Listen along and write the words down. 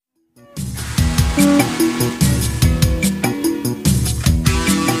Hi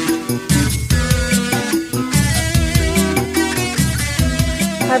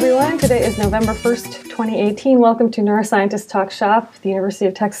everyone, today is November 1st, 2018. Welcome to Neuroscientist Talk Shop, the University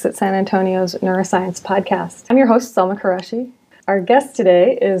of Texas at San Antonio's Neuroscience podcast. I'm your host, Salma Qureshi. Our guest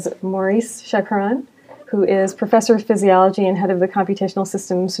today is Maurice Shakran, who is Professor of Physiology and Head of the Computational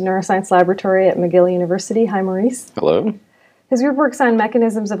Systems Neuroscience Laboratory at McGill University. Hi, Maurice. Hello. His group works on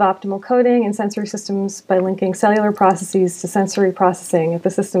mechanisms of optimal coding in sensory systems by linking cellular processes to sensory processing at the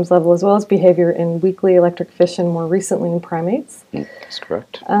systems level, as well as behavior in weakly electric fish and more recently in primates. That's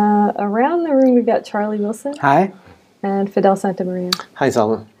correct. Around the room, we've got Charlie Wilson. Hi. And Fidel Santamaria. Hi,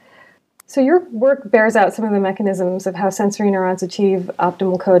 Salma. So your work bears out some of the mechanisms of how sensory neurons achieve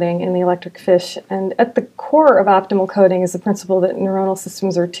optimal coding in the electric fish. And at the core of optimal coding is the principle that neuronal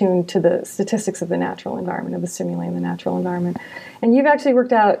systems are tuned to the statistics of the natural environment, of the stimuli in the natural environment. And you've actually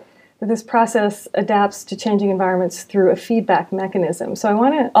worked out that this process adapts to changing environments through a feedback mechanism. So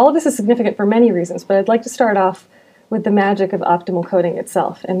all of this is significant for many reasons, but I'd like to start off with the magic of optimal coding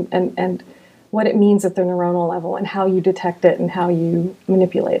itself and what it means at the neuronal level and how you detect it and how you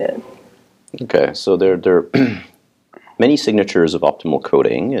manipulate it. Okay, so there are many signatures of optimal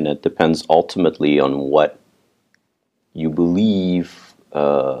coding, and it depends ultimately on what you believe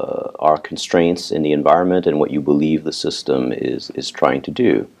are constraints in the environment and what you believe the system is trying to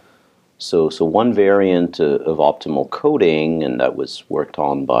do. So one variant of optimal coding, and that was worked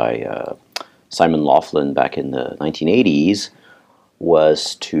on by Simon Laughlin back in the 1980s,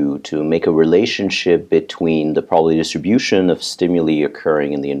 was to make a relationship between the probability distribution of stimuli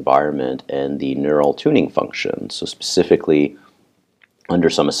occurring in the environment and the neural tuning function. So specifically, under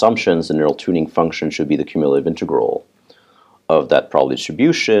some assumptions, the neural tuning function should be the cumulative integral of that probability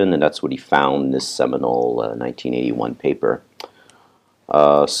distribution, and that's what he found in this seminal 1981 paper.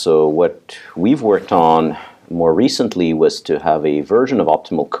 So what we've worked on more recently was to have a version of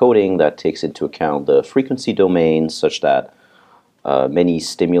optimal coding that takes into account the frequency domain such that many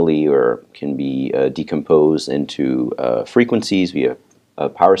stimuli can be decomposed into frequencies via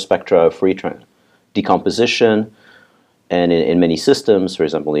power spectra, free decomposition, and in many systems, for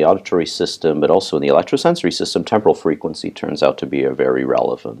example, the auditory system, but also in the electrosensory system, temporal frequency turns out to be a very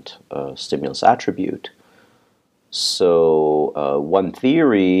relevant stimulus attribute. So one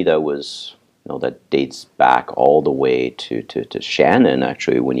theory that dates back all the way to Shannon,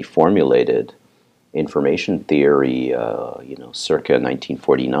 actually, when he formulated information theory, circa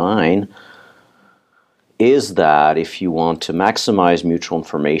 1949, is that if you want to maximize mutual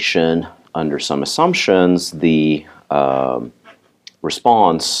information under some assumptions, the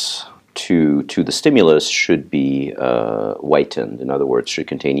response to the stimulus should be whitened. In other words, should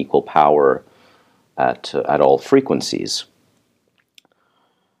contain equal power at all frequencies.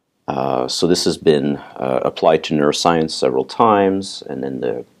 So this has been applied to neuroscience several times, and then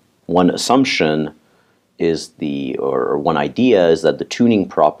the one assumption one idea is that the tuning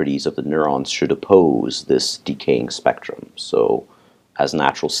properties of the neurons should oppose this decaying spectrum. So as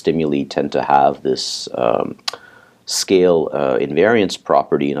natural stimuli tend to have this scale invariance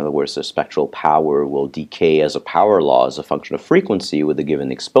property, in other words, the spectral power will decay as a power law as a function of frequency with a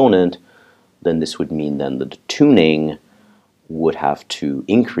given exponent, then this would mean then that the tuning would have to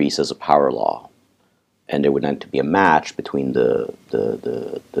increase as a power law. And there would need to be a match between the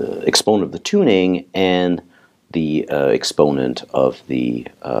exponent of the tuning and the exponent of the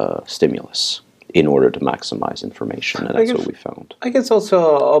stimulus in order to maximize information. And that's what we found. I guess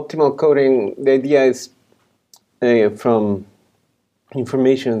also optimal coding, the idea is from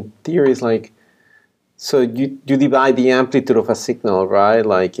information theories, so you divide the amplitude of a signal, right?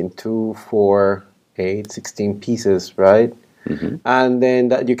 Like in 2, 4, 8, 16 pieces, right? Mm-hmm. And then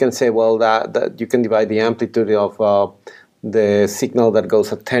that you can say, well, that you can divide the amplitude of the signal that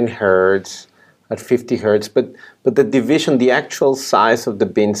goes at 10 hertz, at 50 hertz, but the division, the actual size of the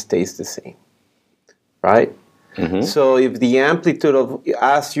bin stays the same, right? Mm-hmm. So if the amplitude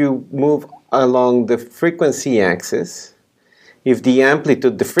as you move along the frequency axis, if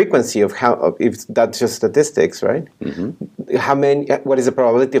the frequency of if that's just statistics, right? Mm-hmm. What is the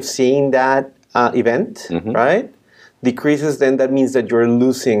probability of seeing that event, mm-hmm. right? Decreases, then that means that you're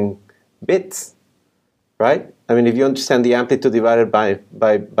losing bits, right? I mean, if you understand the amplitude divided by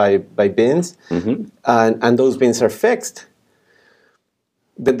bins, mm-hmm. and those bins are fixed,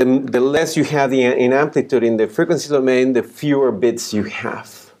 the less you have in amplitude in the frequency domain, the fewer bits you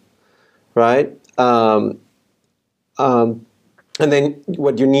have, right? And then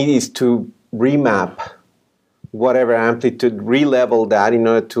what you need is to remap whatever amplitude, re-level that in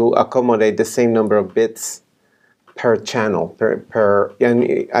order to accommodate the same number of bits per channel.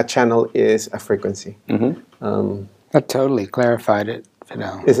 And a channel is a frequency. That totally clarified it,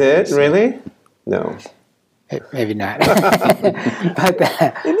 Fidel. Is it really? No. Maybe not. But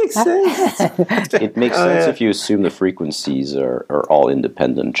It makes sense. It makes sense if you assume the frequencies are all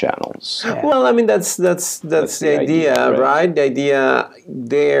independent channels. Well, I mean that's the idea, right? The idea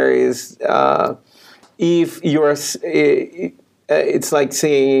there is if you're, it's like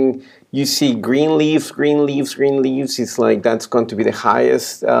saying you see green leaves. It's like that's going to be the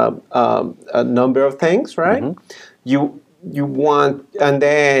highest number of things, right? You want, and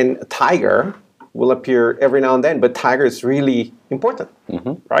then a tiger will appear every now and then, but tiger is really important,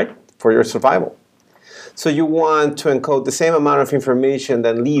 right, for your survival. So you want to encode the same amount of information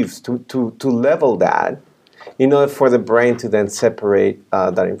than leaves to level that in order for the brain to then separate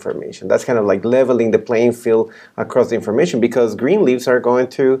that information. That's kind of like leveling the playing field across the information, because green leaves are going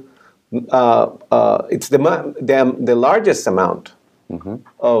to, it's the largest amount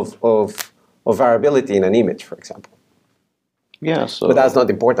of variability in an image, for example. Yeah, so... But that's not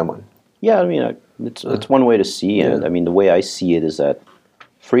the important one. Yeah, I mean, it's one way to see it. I mean, the way I see it is that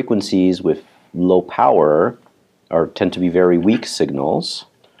frequencies with low power tend to be very weak signals,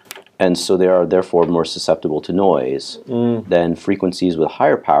 and so they are therefore more susceptible to noise than frequencies with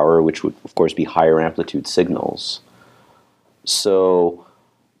higher power, which would, of course, be higher amplitude signals. So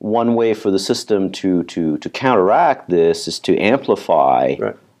one way for the system to counteract this is to amplify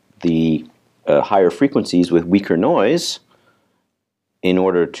the higher frequencies with weaker noise, in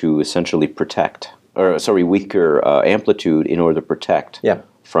order to essentially weaker amplitude in order to protect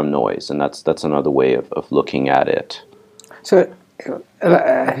from noise. And that's another way of looking at it. So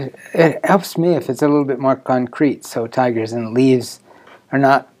it helps me if it's a little bit more concrete. So tigers and leaves are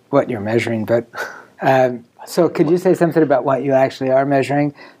not what you're measuring, but so could you say something about what you actually are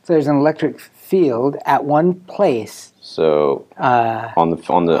measuring? So there's an electric field at one place. So on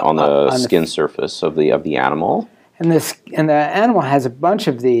the skin surface of the animal. And the animal has a bunch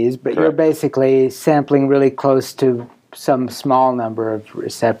of these, but you're basically sampling really close to some small number of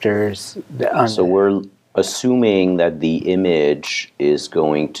receptors. So we're assuming that the image is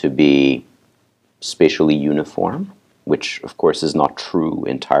going to be spatially uniform, which of course is not true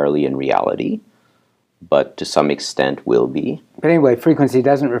entirely in reality, but to some extent will be. But anyway, frequency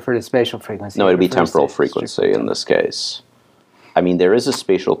doesn't refer to spatial frequency. No, it'll be temporal frequency in this case. I mean, there is a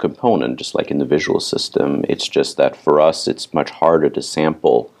spatial component, just like in the visual system. It's just that for us, it's much harder to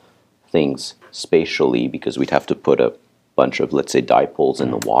sample things spatially because we'd have to put a bunch of, let's say, dipoles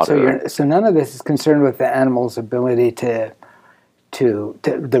in the water. So none of this is concerned with the animal's ability to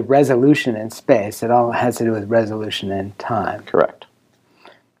the resolution in space. It all has to do with resolution in time. Correct.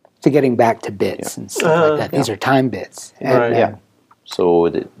 So getting back to bits and stuff like that. These are time bits. Right. So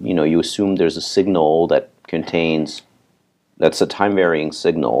you assume there's a signal that contains. That's a time-varying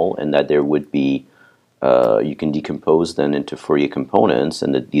signal, and that there would be, you can decompose them into Fourier components,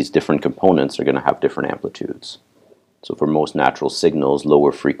 and that these different components are going to have different amplitudes. So for most natural signals,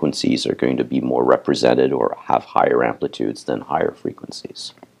 lower frequencies are going to be more represented or have higher amplitudes than higher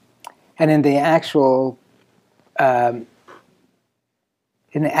frequencies. And in the actual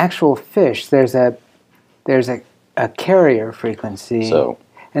fish, there's a carrier frequency,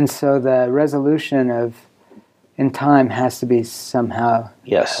 and so the resolution in time has to be somehow...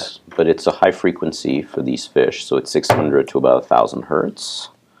 Yes, but it's a high frequency for these fish, so it's 600 to about 1,000 hertz.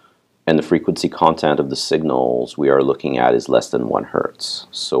 And the frequency content of the signals we are looking at is less than 1 hertz.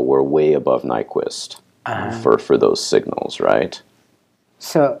 So we're way above Nyquist for those signals, right?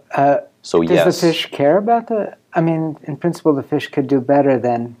 So yes. Does the fish care about the... I mean, in principle, the fish could do better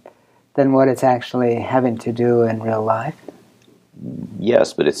than what it's actually having to do in real life?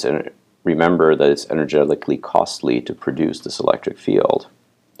 Yes, but remember that it's energetically costly to produce this electric field.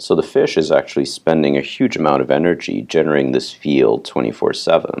 So the fish is actually spending a huge amount of energy generating this field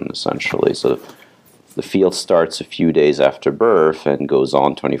 24/7, essentially. So the field starts a few days after birth and goes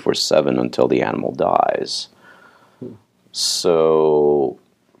on 24/7 until the animal dies. So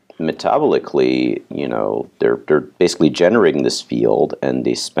metabolically, they're basically generating this field, and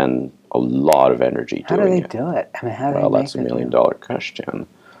they spend a lot of energy doing it. How do they do it? I mean, how do well, they that's $1 million question.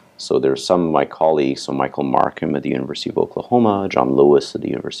 So there's some of my colleagues, so Michael Markham at the University of Oklahoma, John Lewis at the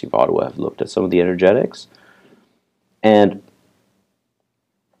University of Ottawa, have looked at some of the energetics. And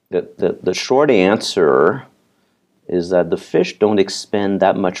the short answer is that the fish don't expend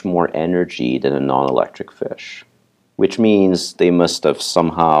that much more energy than a non-electric fish, which means they must have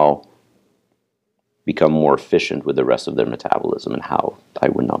somehow become more efficient with the rest of their metabolism, and how, I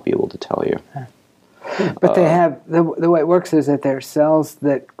would not be able to tell you. But they have, the way it works is that there are cells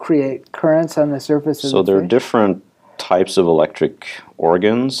that create currents on the surface of the fish? So there are different types of electric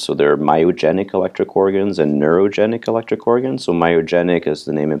organs. So there are myogenic electric organs and neurogenic electric organs. So myogenic, as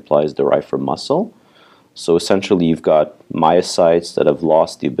the name implies, derived from muscle. So essentially you've got myocytes that have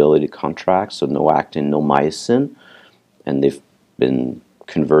lost the ability to contract, so no actin, no myosin, and they've been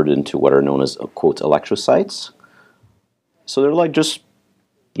converted into what are known as, quote, electrocytes. So they're like just,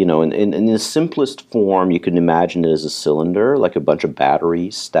 you know, in the simplest form, you can imagine it as a cylinder, like a bunch of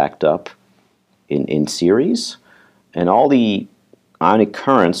batteries stacked up in series. And all the ionic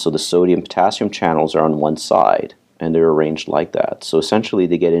currents, so the sodium-potassium channels, are on one side, and they're arranged like that. So essentially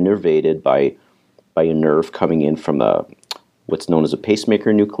they get innervated by a nerve coming in from what's known as a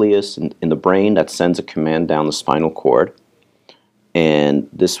pacemaker nucleus in the brain that sends a command down the spinal cord. And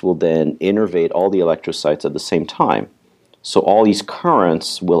this will then innervate all the electrocytes at the same time. So all these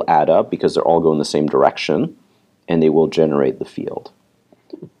currents will add up because they're all going the same direction, and they will generate the field.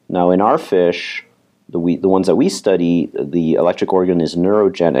 Now in our fish, the ones that we study, the electric organ is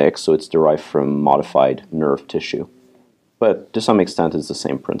neurogenic, so it's derived from modified nerve tissue. But to some extent, it's the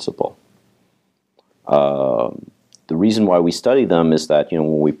same principle. The reason why we study them is that, you know,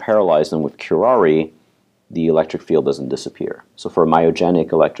 when we paralyze them with curare, the electric field doesn't disappear. So for a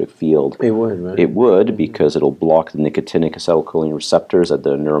myogenic electric field, It would, right? it would, because it'll block the nicotinic acetylcholine receptors at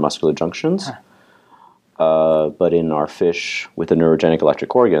the neuromuscular junctions. But in our fish with a neurogenic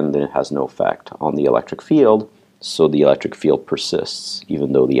electric organ, then it has no effect on the electric field, so the electric field persists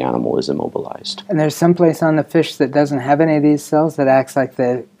even though the animal is immobilized. And there's some place on the fish that doesn't have any of these cells that acts like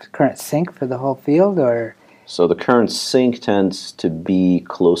the current sink for the whole field, or? So the current sink tends to be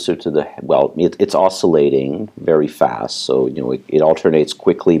closer to the, well, it's oscillating very fast, so you know it alternates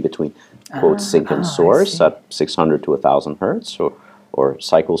quickly between, quote, sink and source at 600 to 1,000 hertz or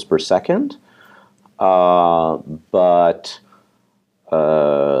cycles per second. But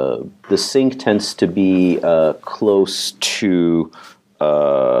the sink tends to be close to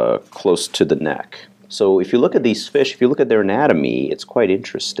the neck. So if you look at these fish, if you look at their anatomy, it's quite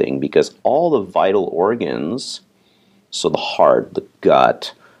interesting because all the vital organs, so the heart, the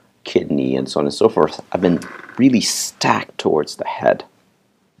gut, kidney, and so on and so forth, have been really stacked towards the head.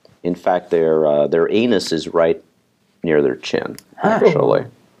 In fact, their anus is right near their chin, actually.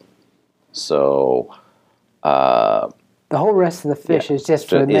 So the whole rest of the fish is just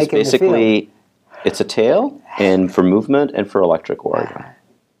for making the field. Basically, it's a tail and for movement and for electric organ.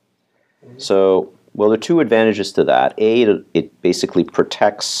 So, well, there are two advantages to that. A, it basically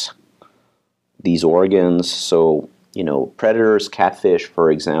protects these organs. So, you know, predators, catfish, for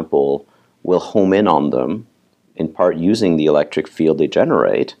example, will home in on them, in part using the electric field they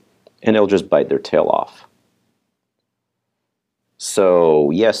generate, and they'll just bite their tail off.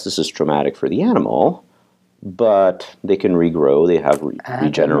 So, yes, this is traumatic for the animal, but they can regrow. They have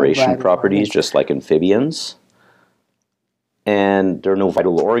regeneration properties, just like amphibians. And there are no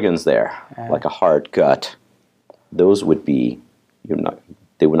vital organs there, like a heart, gut. Those would be,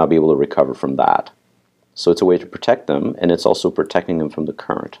 they would not be able to recover from that. So it's a way to protect them, and it's also protecting them from the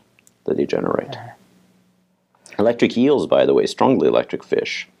current that they generate. Electric eels, by the way, strongly electric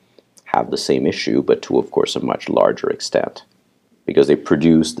fish, have the same issue, but to, of course, a much larger extent, because they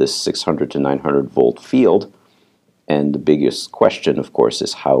produce this 600 to 900 volt field, and the biggest question, of course,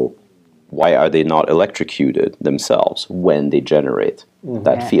 is why are they not electrocuted themselves when they generate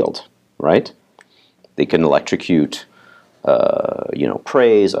that field, right? They can electrocute,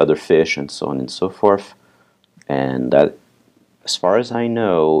 prey, other fish, and so on and so forth, and that, as far as I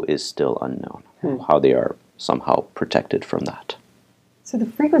know, is still unknown, how they are somehow protected from that. So the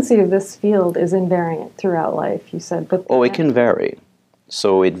frequency of this field is invariant throughout life, you said. But it can vary.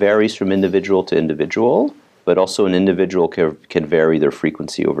 So it varies from individual to individual, but also an individual can vary their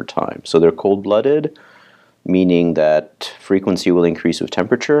frequency over time. So they're cold-blooded, meaning that frequency will increase with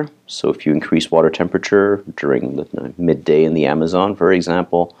temperature. So if you increase water temperature during the midday in the Amazon, for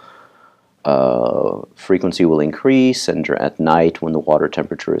example, frequency will increase, and at night when the water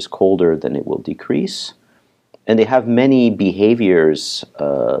temperature is colder, then it will decrease. And they have many behaviors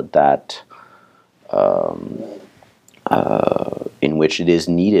in which it is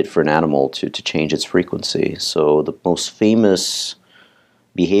needed for an animal to change its frequency. So the most famous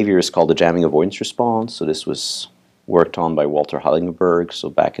behavior is called the jamming avoidance response. So this was worked on by Walter Heiligenberg, so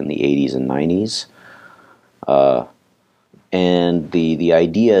back in the 80s and 90s. And the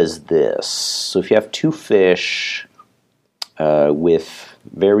idea is this. So if you have two fish with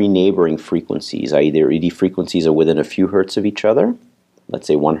very neighboring frequencies, i.e. their ED frequencies are within a few hertz of each other, let's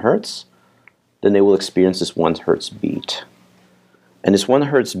say 1 hertz, then they will experience this 1 hertz beat. And this 1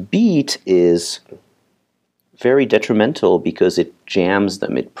 hertz beat is very detrimental because it jams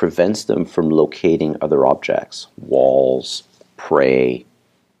them. It prevents them from locating other objects, walls, prey.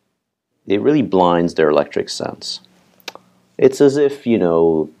 It really blinds their electric sense. It's as if,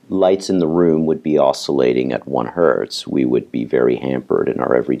 lights in the room would be oscillating at 1 hertz. We would be very hampered in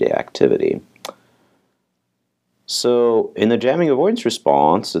our everyday activity. So in the jamming avoidance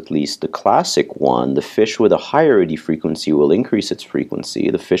response, at least the classic one, the fish with a higher AOD frequency will increase its frequency.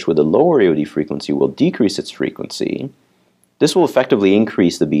 The fish with a lower AOD frequency will decrease its frequency. This will effectively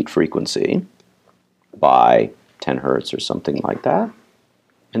increase the beat frequency by 10 hertz or something like that.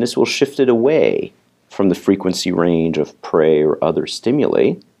 And this will shift it away from the frequency range of prey or other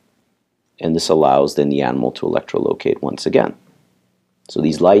stimuli. And this allows then the animal to electrolocate once again. So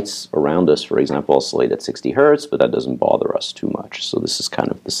these lights around us, for example, oscillate at 60 hertz, but that doesn't bother us too much. So this is kind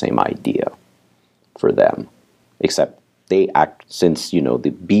of the same idea for them, except they act, since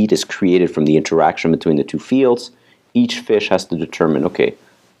the beat is created from the interaction between the two fields, each fish has to determine, okay,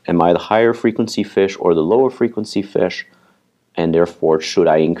 am I the higher frequency fish or the lower frequency fish? And therefore, should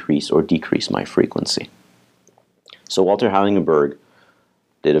I increase or decrease my frequency? So Walter Heiligenberg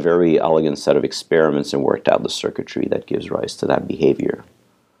did a very elegant set of experiments and worked out the circuitry that gives rise to that behavior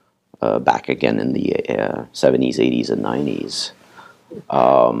back again in the 70s, 80s, and 90s.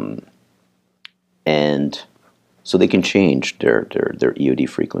 And so they can change their EOD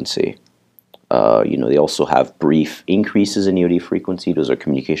frequency. They also have brief increases in EOD frequency. Those are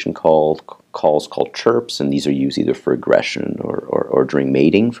communication calls called chirps, and these are used either for aggression or during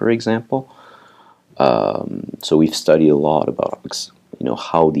mating, for example. So we've studied a lot about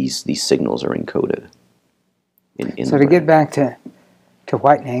how these signals are encoded. So to get back to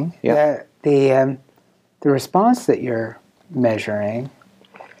whitening, yeah. the response that you're measuring,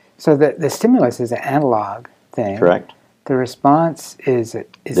 so the stimulus is an analog thing. Correct. The response is this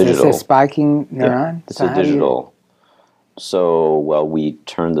digital. a spiking neuron? Yeah, it's a digital. So, we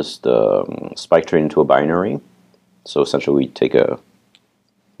turn the spike train into a binary. So essentially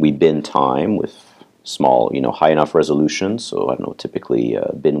we bin time with small, high enough resolution. So I don't know, typically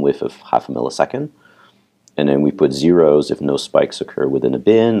a bin width of 0.5 millisecond. And then we put zeros if no spikes occur within a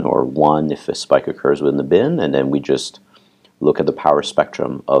bin, or 1 if a spike occurs within the bin. And then we just look at the power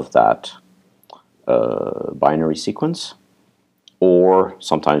spectrum of that binary sequence. Or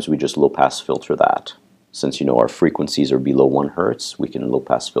sometimes we just low-pass filter that. Since, our frequencies are below 1 hertz, we can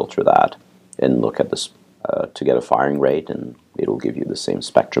low-pass filter that and look at this to get a firing rate, and it'll give you the same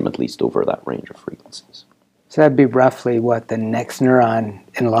spectrum, at least over that range of frequencies. So that'd be roughly what the next neuron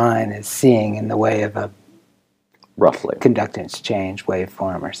in line is seeing in the way of a roughly conductance change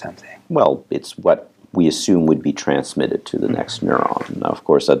waveform or something. Well, it's what we assume would be transmitted to the next neuron. Now, of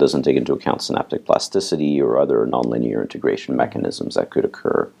course, that doesn't take into account synaptic plasticity or other nonlinear integration mechanisms that could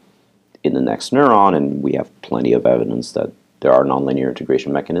occur in the next neuron, and we have plenty of evidence that there are nonlinear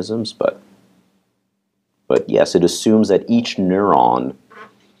integration mechanisms, but yes, it assumes that each neuron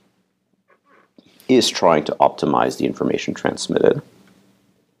is trying to optimize the information transmitted,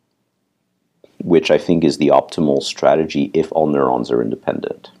 which I think is the optimal strategy if all neurons are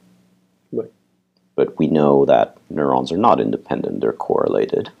independent. Right. But we know that neurons are not independent, they're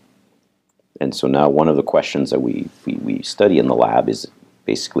correlated. And so now one of the questions that we study in the lab is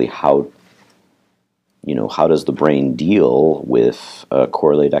basically how does the brain deal with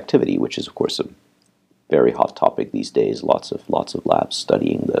correlated activity, which is, of course, a very hot topic these days. Lots of labs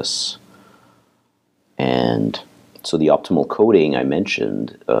studying this. And so the optimal coding I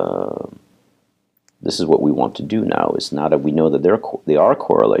mentioned, this is what we want to do now, is now that we know that there are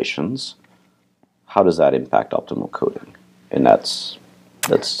correlations, how does that impact optimal coding? And that's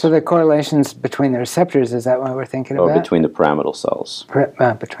So the correlations between the receptors, is that what we're thinking about? Between the pyramidal cells.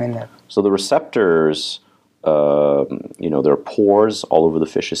 Between them. So the receptors, there are pores all over the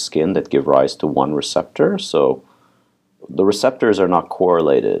fish's skin that give rise to one receptor. So the receptors are not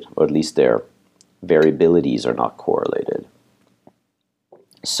correlated, or at least their variabilities are not correlated.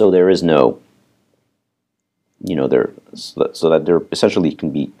 So there is no, so that they're essentially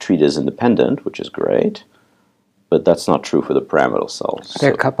can be treated as independent, which is great, but that's not true for the pyramidal cells.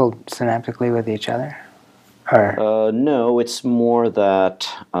 They're coupled synaptically with each other? Or? No, it's more that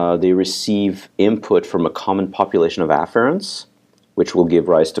they receive input from a common population of afferents, which will give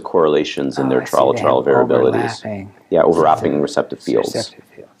rise to correlations in their trial variabilities. Overlapping receptive fields.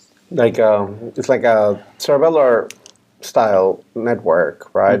 Like it's like a cerebellar style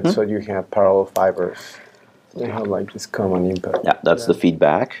network, right? Mm-hmm. So you have parallel fibers. They have like this common input. Yeah, that's the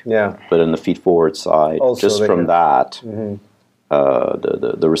feedback. Yeah. But on the feed-forward side, also just from that, mm-hmm.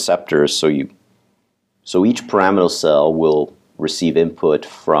 The receptors. So each pyramidal cell will receive input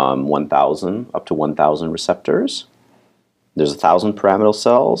from 1,000 up to 1,000 receptors. There's 1,000 pyramidal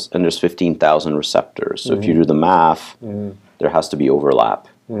cells, and there's 15,000 receptors. So if you do the math, there has to be overlap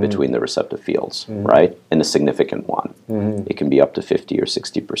between the receptive fields, right? And a significant one. It can be up to 50 or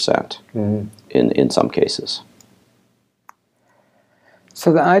 60% in some cases.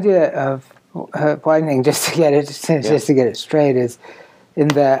 So the idea of widening, just to get it straight, is in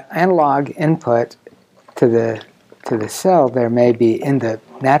the analog input to the cell, there may be, in the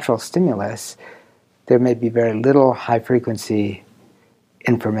natural stimulus, there may be very little high frequency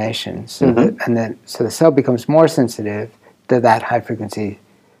information. So so the cell becomes more sensitive to that high frequency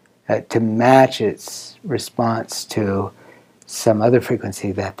to match its response to some other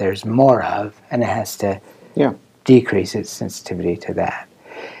frequency that there's more of, and it has to decrease its sensitivity to that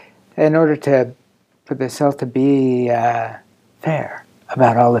in order for the cell to be fair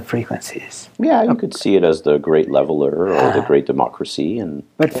about all the frequencies. Yeah, you could see it as the great leveler or the great democracy.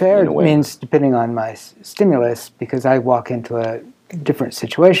 But fair means depending on my stimulus, because I walk into a different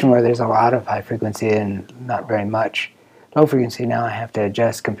situation where there's a lot of high frequency and not very much low frequency. Now I have to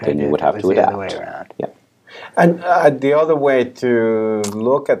adjust compared to the other way around. Yeah. And the other way to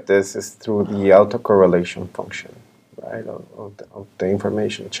look at this is through the autocorrelation function, right, of the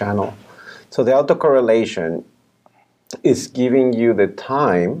information channel. So the autocorrelation is giving you the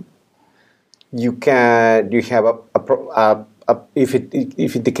time. You have if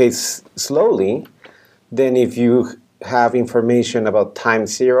it decays slowly, then if you have information about time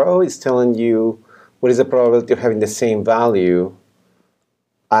 0, it's telling you what is the probability of having the same value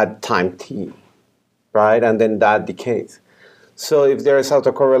at time t, right? And then that decays. So if there is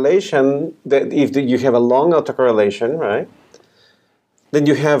autocorrelation, if you have a long autocorrelation, right, then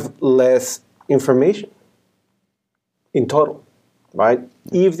you have less information in total, right?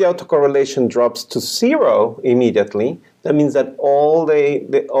 If the autocorrelation drops to 0 immediately, that means that all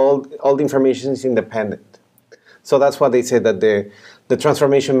the information is independent. So that's why they say that the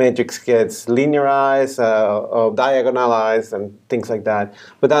transformation matrix gets linearized, or diagonalized, and things like that.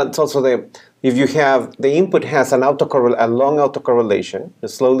 But that's also if you have the input has a long autocorrelation, a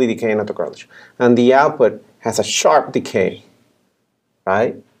slowly decaying autocorrelation, and the output has a sharp decay,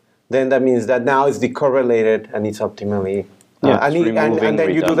 right? Then that means that now it's decorrelated and it's optimally. And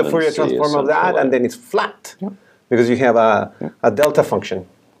then you do the Fourier transform of that, and then it's flat because you have a delta function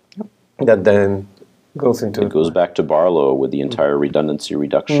that then goes into. It goes back to Barlow with the entire redundancy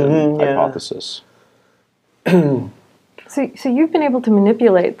reduction hypothesis. So you've been able to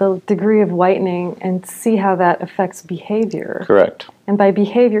manipulate the degree of whitening and see how that affects behavior. Correct. And by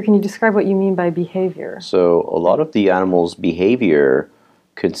behavior, can you describe what you mean by behavior? So a lot of the animal's behavior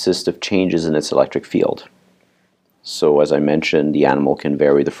consists of changes in its electric field. So as I mentioned, the animal can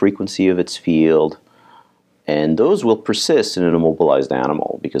vary the frequency of its field, and those will persist in an immobilized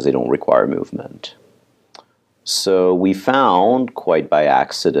animal because they don't require movement. So we found, quite by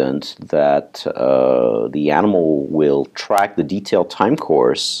accident, that the animal will track the detailed time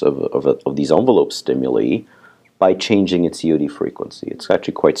course of these envelope stimuli by changing its EOD frequency. It's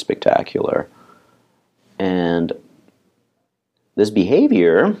actually quite spectacular. And this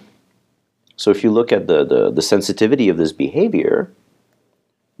behavior, so if you look at the sensitivity of this behavior,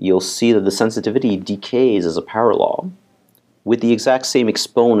 you'll see that the sensitivity decays as a power law with the exact same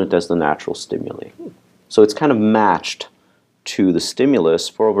exponent as the natural stimuli. So it's kind of matched to the stimulus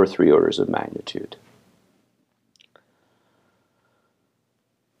for over 3 orders of magnitude.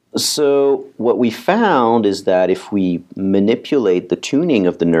 So what we found is that if we manipulate the tuning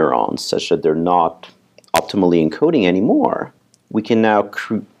of the neurons such that they're not optimally encoding anymore, we can now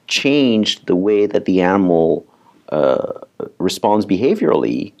change the way that the animal responds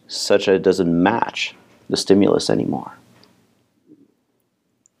behaviorally such that it doesn't match the stimulus anymore.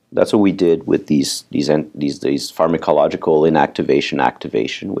 That's what we did with these pharmacological inactivation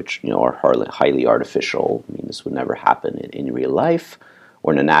activation, which are highly artificial. I mean, this would never happen in real life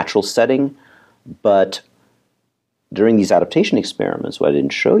or in a natural setting. But during these adaptation experiments, what I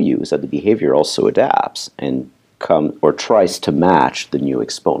didn't show you is that the behavior also adapts and tries to match the new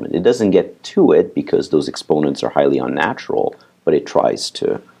exponent. It doesn't get to it because those exponents are highly unnatural, but it tries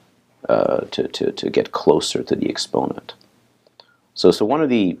to get closer to the exponent. So one of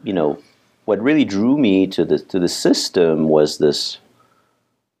the, what really drew me to the system was this,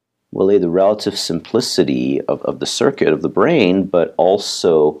 the relative simplicity of the circuit of the brain, but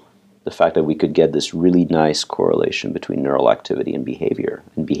also the fact that we could get this really nice correlation between neural activity and behavior.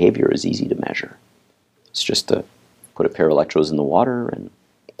 And behavior is easy to measure. It's just to put a pair of electrodes in the water and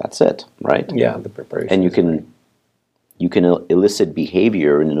that's it, right? Yeah, the preparation. And you you can elicit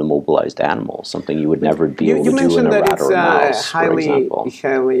behavior in an immobilized animal, something you would never be able to do in mentioned a that rat it's or a mouse, for highly, example.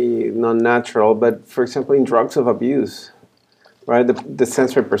 highly non-natural, but for example, in drugs of abuse, right, the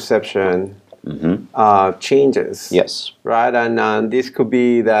sensory perception changes. Yes, Right, and this could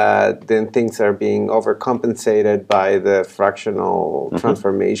be that then things are being overcompensated by the fractional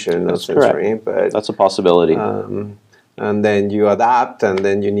transformation of sensory input. that's a possibility. And then you adapt, and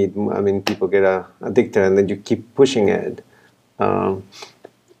then you need. I mean, people get addicted, and then you keep pushing it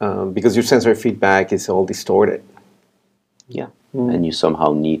because your sensory feedback is all distorted. Yeah, and you somehow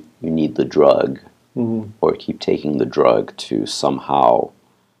need the drug, or keep taking the drug to somehow.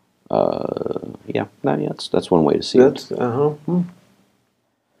 That's one way to see it.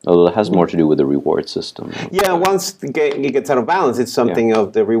 Although it has more to do with the reward system. Yeah, once it gets out of balance, it's something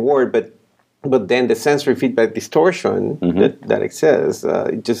of the reward, but then the sensory feedback distortion that exists,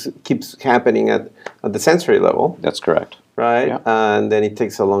 it just keeps happening at the sensory level. That's correct. Right, Yeah. and then it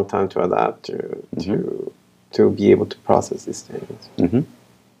takes a long time to adapt to be able to process these things.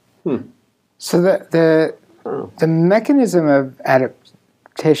 So the mechanism of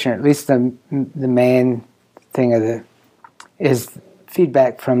adaptation, at least the main thing is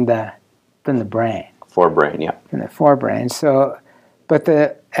feedback from the brain, Forebrain, yeah. from the forebrain. So, but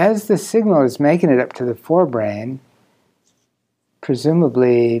as the signal is making it up to the forebrain,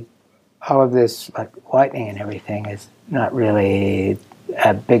 presumably all of this like whitening and everything is not really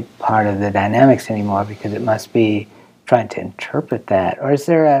a big part of the dynamics anymore, because it must be trying to interpret that. Or is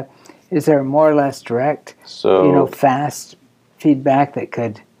there a more or less direct, fast feedback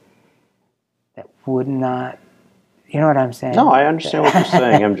that would not, you know what I'm saying? No, I understand what you're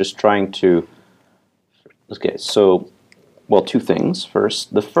saying. I'm just trying to. Okay, so, well, two things.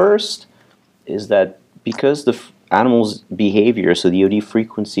 The first is that because the animal's behavior, so the OD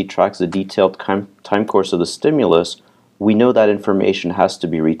frequency tracks the detailed time course of the stimulus, we know that information has to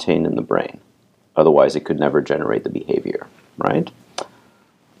be retained in the brain. Otherwise, it could never generate the behavior, right?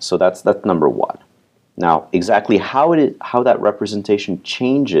 So that's number one. Now, exactly how that representation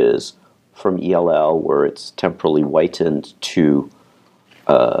changes from ELL, where it's temporally whitened, to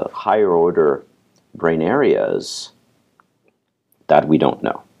higher order brain areas, that we don't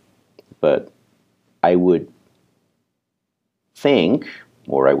know. But I would think,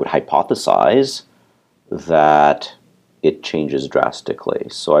 or I would hypothesize, that it changes drastically.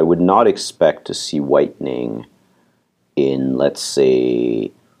 So I would not expect to see whitening in, let's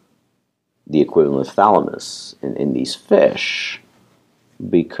say, the equivalent of thalamus in these fish,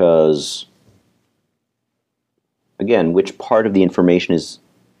 because, again, which part of the information is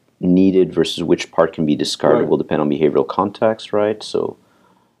needed versus which part can be discarded will depend on behavioral context, right? So,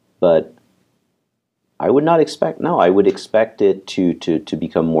 but I would not expect, I would expect it to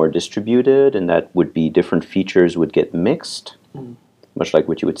become more distributed, and that would be different features would get mixed, much like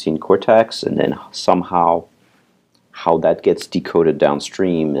what you would see in cortex, and then somehow how that gets decoded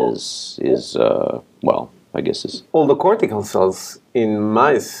downstream is I guess is... All the cortical cells in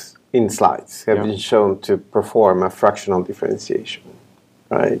mice in slides have been shown to perform a fractional differentiation,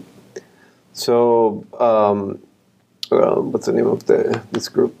 right? So, what's the name of this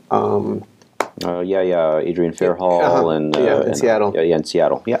group? Adrian Fairhall in Seattle. In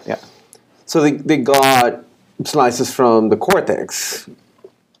Seattle. Yeah. So they got slices from the cortex.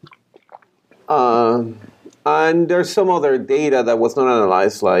 And there's some other data that was not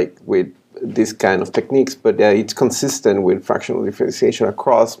analyzed, like with this kind of techniques, but it's consistent with fractional differentiation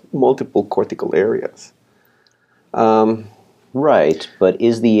across multiple cortical areas. Right, but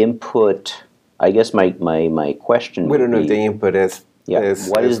is the input? I guess my question. We don't know if the input is.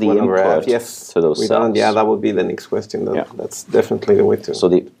 What is the input to those cells? Yeah, that would be the next question. That's definitely the way to. So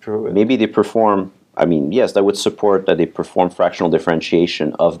prove it. Maybe they perform. I mean, yes, that would support that they perform fractional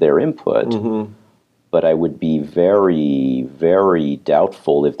differentiation of their input. But I would be very, very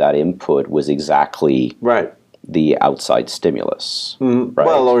doubtful if that input was exactly the outside stimulus. Right?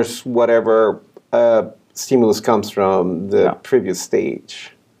 Well, or whatever stimulus comes from the previous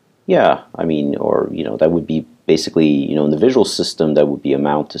stage. Yeah, I mean, or, that would be basically, in the visual system, that would be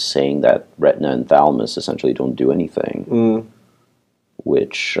amount to saying that retina and thalamus essentially don't do anything,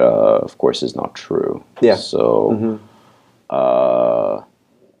 which, of course, is not true. Yeah. So,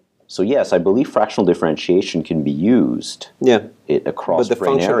 so yes, I believe fractional differentiation can be used. Across brain areas. But the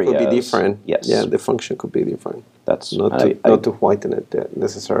function could be different. Yes. Yeah, the function could be different. That's not to whiten it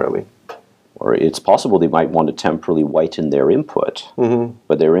necessarily. Or it's possible they might want to temporarily whiten their input,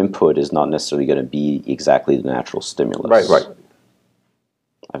 but their input is not necessarily going to be exactly the natural stimulus. Right.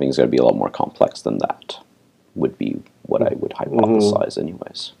 I think it's going to be a lot more complex than that, would be what I would hypothesize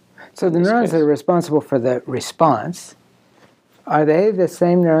anyways. So the neurons that are responsible for the response Are they the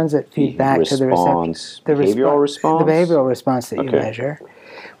same neurons that feed back to the response, receptor? behavioral response? The behavioral response that you Okay. measure,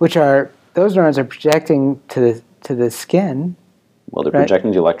 which are, those neurons are projecting to the skin, Well, they're right.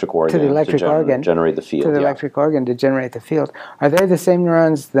 projecting the electric organ to the electric organ, generate the field. to the yeah. electric organ to generate the field. Are they the same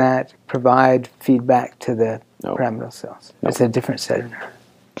neurons that provide feedback to the No. pyramidal cells? No. It's a different set of neurons.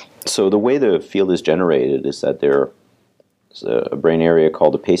 So the way the field is generated is that there's a brain area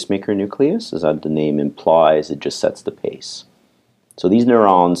called the pacemaker nucleus, as the name implies. It just sets the pace. So these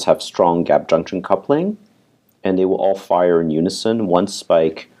neurons have strong gap junction coupling, and they will all fire in unison, one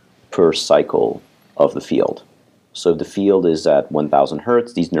spike per cycle of the field. So if the field is at 1,000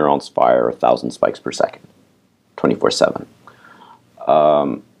 hertz, these neurons fire 1,000 spikes per second, 24/7.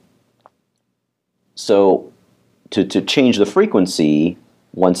 So to change the frequency,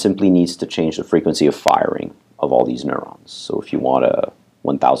 one simply needs to change the frequency of firing of all these neurons. So if you want a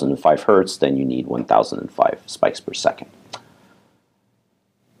 1,005 hertz, then you need 1,005 spikes per second.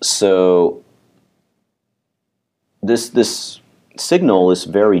 So this signal is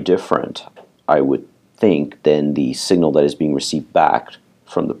very different, I would think, than the signal that is being received back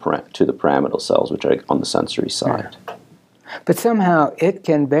from to the pyramidal cells, which are on the sensory side. But somehow it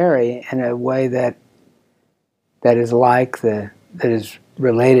can vary in a way that is that is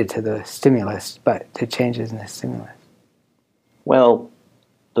related to the stimulus, but to changes in the stimulus. Well,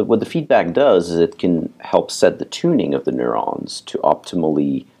 what the feedback does is it can help set the tuning of the neurons to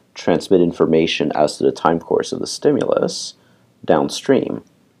optimally transmit information as to the time course of the stimulus downstream.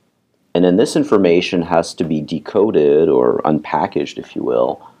 And then this information has to be decoded or unpackaged, if you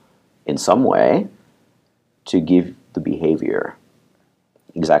will, in some way to give the behavior.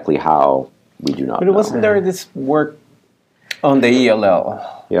 Exactly how, we do not know. But wasn't there this work on the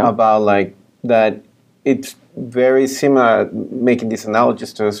ELL about like that it's very similar, making these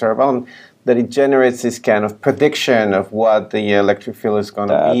analogies to the cerebellum, that it generates this kind of prediction of what the electric field is going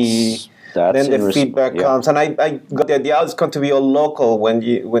to be. Then the feedback comes, and I got the idea it's going to be all local when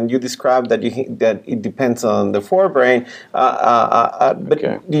you describe that that it depends on the forebrain. But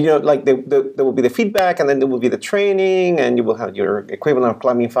you know, like there will be the feedback, and then there will be the training, and you will have your equivalent of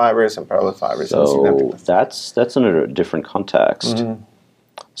clumping fibers and parallel fibers. So that's in a different context. Mm-hmm.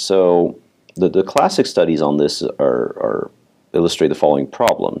 So the classic studies on this are illustrate the following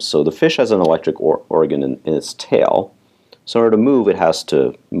problems. So the fish has an electric organ in its tail. So in order to move, it has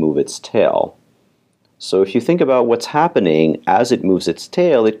to move its tail. So if you think about what's happening as it moves its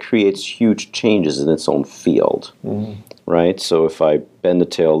tail, it creates huge changes in its own field, right? So if I bend the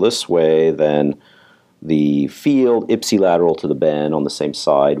tail this way, then the field ipsilateral to the bend on the same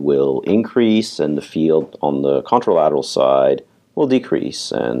side will increase, and the field on the contralateral side will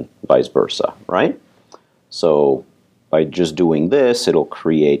decrease, and vice versa, right? So by just doing this, it'll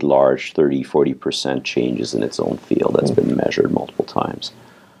create large 30-40% changes in its own field that's been measured multiple times.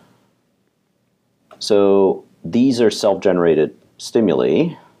 So these are self-generated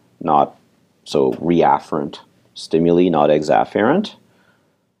stimuli, reafferent stimuli, not exafferent.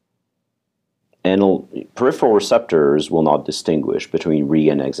 And peripheral receptors will not distinguish between re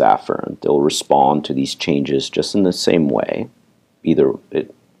and exafferent. They'll respond to these changes just in the same way. If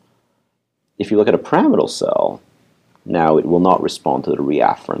you look at a pyramidal cell, now it will not respond to the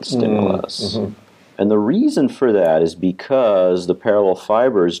reafferent stimulus. And the reason for that is because the parallel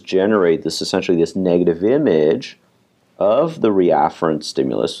fibers generate essentially this negative image of the reafferent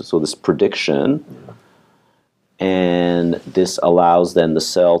stimulus, so this prediction, and this allows then the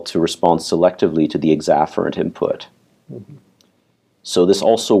cell to respond selectively to the exafferent input. So this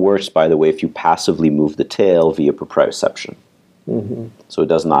also works, by the way, if you passively move the tail via proprioception. So it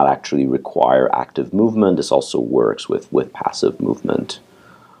does not actually require active movement. This also works with passive movement.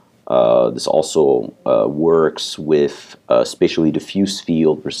 This also works with a spatially diffuse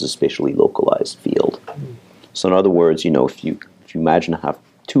field versus spatially localized field. So in other words, if you imagine I have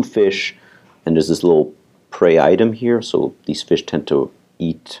two fish, and there's this little prey item here. So these fish tend to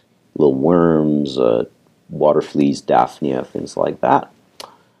eat little worms, water fleas, Daphnia, things like that.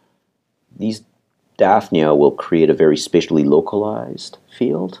 These Daphnia will create a very spatially localized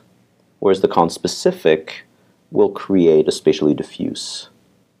field, whereas the conspecific will create a spatially diffuse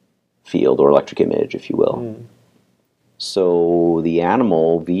field or electric image, if you will. So the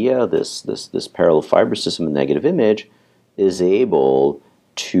animal, via this parallel fiber system and negative image, is able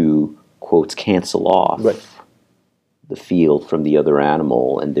to, quotes, cancel off the field from the other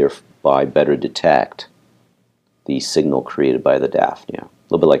animal and thereby better detect the signal created by the Daphnia. A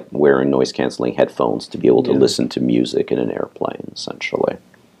little bit like wearing noise-canceling headphones to be able to listen to music in an airplane, essentially.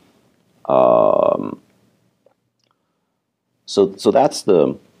 So that's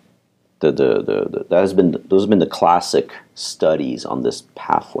the those have been the classic studies on this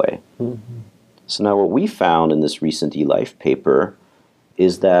pathway. So now what we found in this recent eLife paper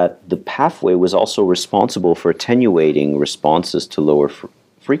is that the pathway was also responsible for attenuating responses to lower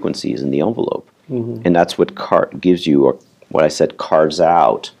frequencies in the envelope. And that's what gives you, or what I said, carves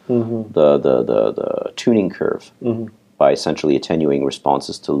out the tuning curve by essentially attenuating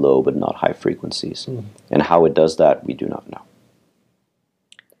responses to low but not high frequencies. And how it does that, we do not know.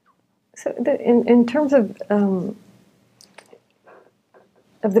 So in terms of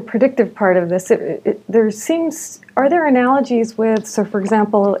the predictive part of this, are there analogies with, so for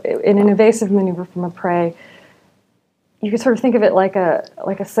example, in an evasive maneuver from a prey, you could sort of think of it like a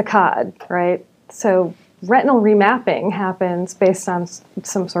saccade, right? So retinal remapping happens based on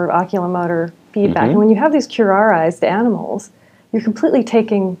some sort of oculomotor feedback. And when you have these curarized animals, you're completely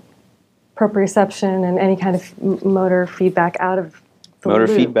taking proprioception and any kind of motor feedback out of the Motor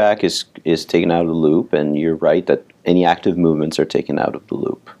loop. feedback is taken out of the loop, and you're right that any active movements are taken out of the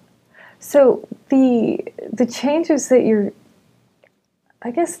loop. So the changes that you're,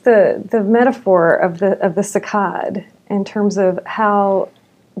 I guess the metaphor of the saccade in terms of how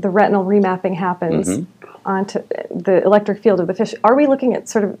the retinal remapping happens onto the electric field of the fish. Are we looking at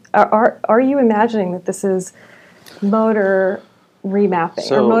sort of, are you imagining that this is motor remapping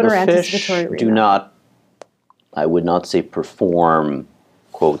or motor the anticipatory fish remapping? do not, I would not say perform,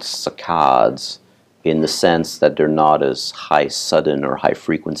 quote, saccades in the sense that they're not as high sudden or high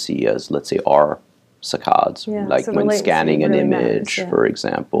frequency as, let's say, our saccades, Yeah, like so the when latency scanning an really image, matters, for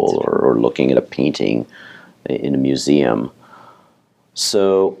example, or looking at a painting in a museum.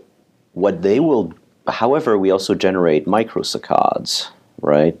 So what they will, however, we also generate microsaccades,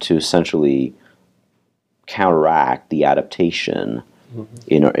 right, to essentially counteract the adaptation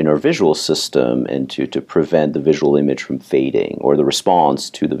in our visual system and to prevent the visual image from fading, or the response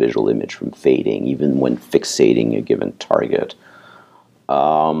to the visual image from fading, even when fixating a given target.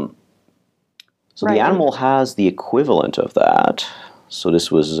 So Right. the animal has the equivalent of that. So this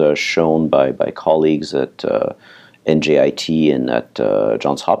was shown by colleagues at NJIT and at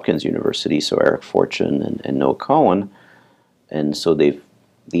Johns Hopkins University, so Eric Fortune and Noah Cohen. And so during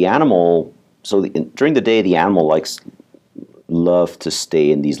the day, the animal love to stay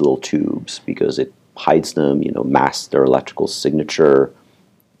in these little tubes because it hides them, masks their electrical signature,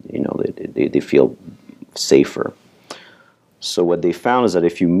 they feel safer. So what they found is that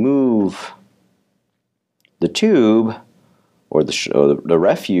if you move the tube or the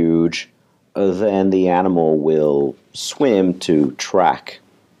refuge, then the animal will swim to track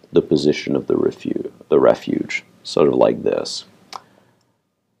the position of the refuge, sort of like this.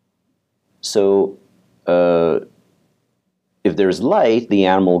 So if there's light, the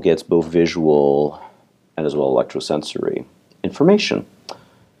animal gets both visual and as well electrosensory information.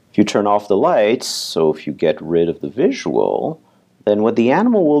 If you turn off the lights, so if you get rid of the visual, then what the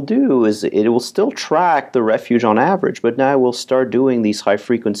animal will do is it will still track the refuge on average, but now it will start doing these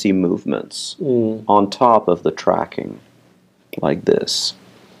high-frequency movements on top of the tracking, like this.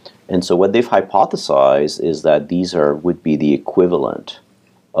 And so what they've hypothesized is that these would be the equivalent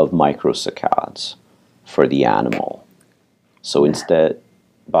of microsaccades for the animal. So instead,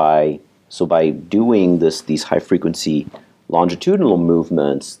 by doing these high-frequency longitudinal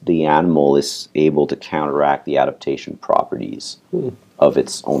movements, the animal is able to counteract the adaptation properties of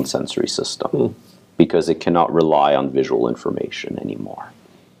its own sensory system because it cannot rely on visual information anymore.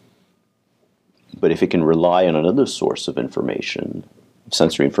 But if it can rely on another source of information,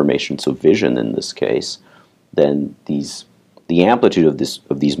 sensory information, so vision in this case, then the amplitude of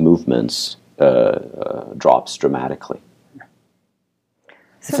these movements drops dramatically.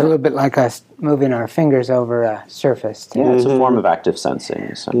 It's a little bit like us moving our fingers over a surface. Yeah, it's a form of active sensing,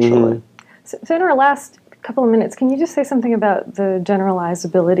 essentially. So in our last couple of minutes, can you just say something about the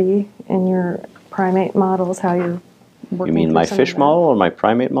generalizability in your primate models, how you're working You mean through my some of fish that? model or my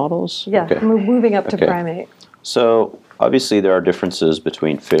primate models? Yeah, Okay. moving up to Okay. primate. So obviously there are differences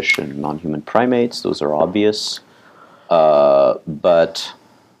between fish and non-human primates. Those are obvious. But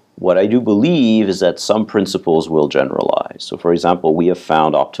what I do believe is that some principles will generalize. So for example, we have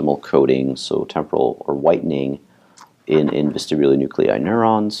found optimal coding, so temporal or whitening, in vestibular nuclei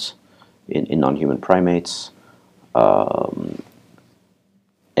neurons in non-human primates. And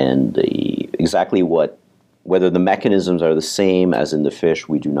whether the mechanisms are the same as in the fish,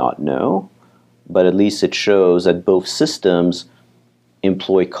 we do not know. But at least it shows that both systems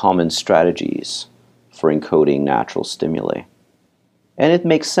employ common strategies for encoding natural stimuli. And it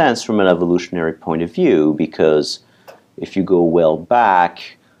makes sense from an evolutionary point of view because if you go well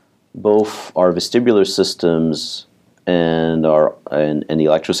back, both our vestibular systems and the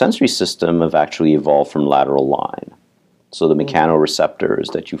electrosensory system have actually evolved from lateral line. So the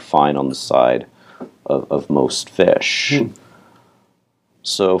mechanoreceptors that you find on the side of most fish.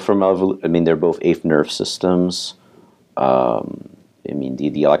 So they're both eighth nerve systems.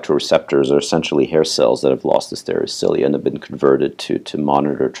 The electroreceptors are essentially hair cells that have lost the stereocilia and have been converted to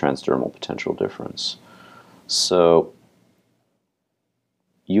monitor transdermal potential difference. So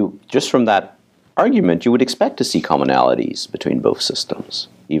just from that argument, you would expect to see commonalities between both systems,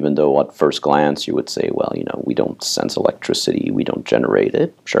 even though at first glance you would say, well, we don't sense electricity, we don't generate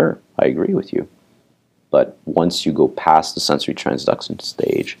it. Sure, I agree with you. But once you go past the sensory transduction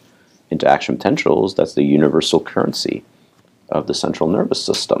stage into action potentials, that's the universal currency of the central nervous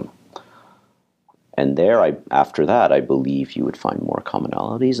system. And after that, I believe you would find more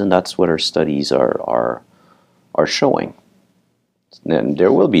commonalities, and that's what our studies are showing. And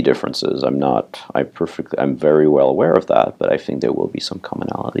there will be differences. I'm very well aware of that, but I think there will be some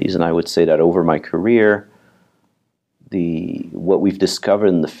commonalities. And I would say that over my career, what we've discovered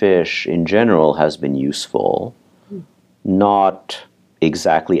in the fish in general has been useful. Not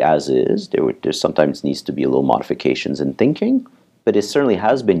exactly as is. There sometimes needs to be a little modifications in thinking, but it certainly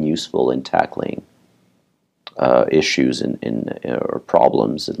has been useful in tackling issues or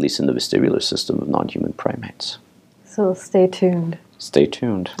problems, at least in the vestibular system of non-human primates. So stay tuned. Stay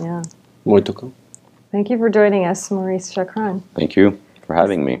tuned. Yeah. More to come. Thank you for joining us, Maurice Chakran. Thank you for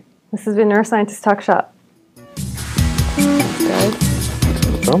having me. This has been Neuroscientist Talk Shop. Thanks, guys. Thanks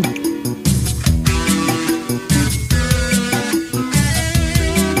for the promo.